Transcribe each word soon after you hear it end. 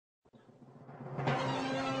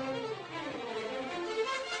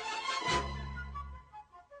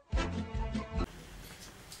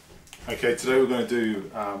Okay, today we're going to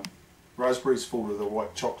do raspberries full with a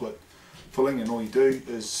white chocolate filling, and all you do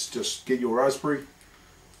is just get your raspberry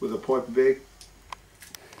with a pipe bag,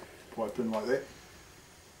 pipe in like that.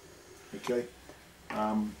 Okay,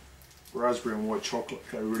 raspberry and white chocolate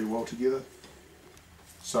go really well together,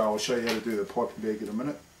 so I'll show you how to do the piping bag in a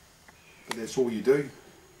minute, but that's all you do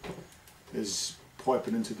is pipe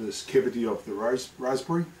it into this cavity of the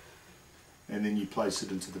raspberry, and then you place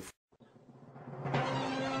it into the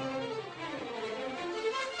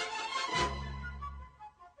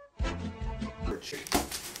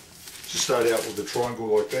Just start out with a triangle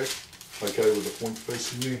like that, okay, with a point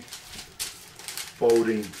piece in there,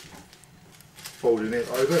 folding that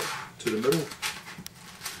over to the middle,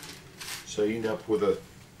 so you end up with a,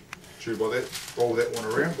 do by that, roll that one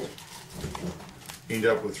around, end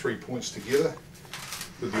up with 3 points together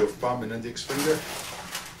with your thumb and index finger,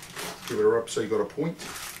 give it a rub so you got a point,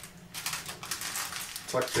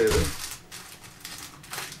 tuck that in,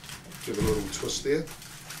 give it a little twist there,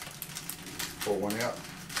 pull one out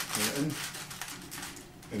and in,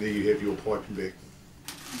 and there you have your piping bag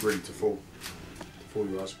ready to fill your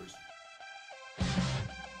raspberries.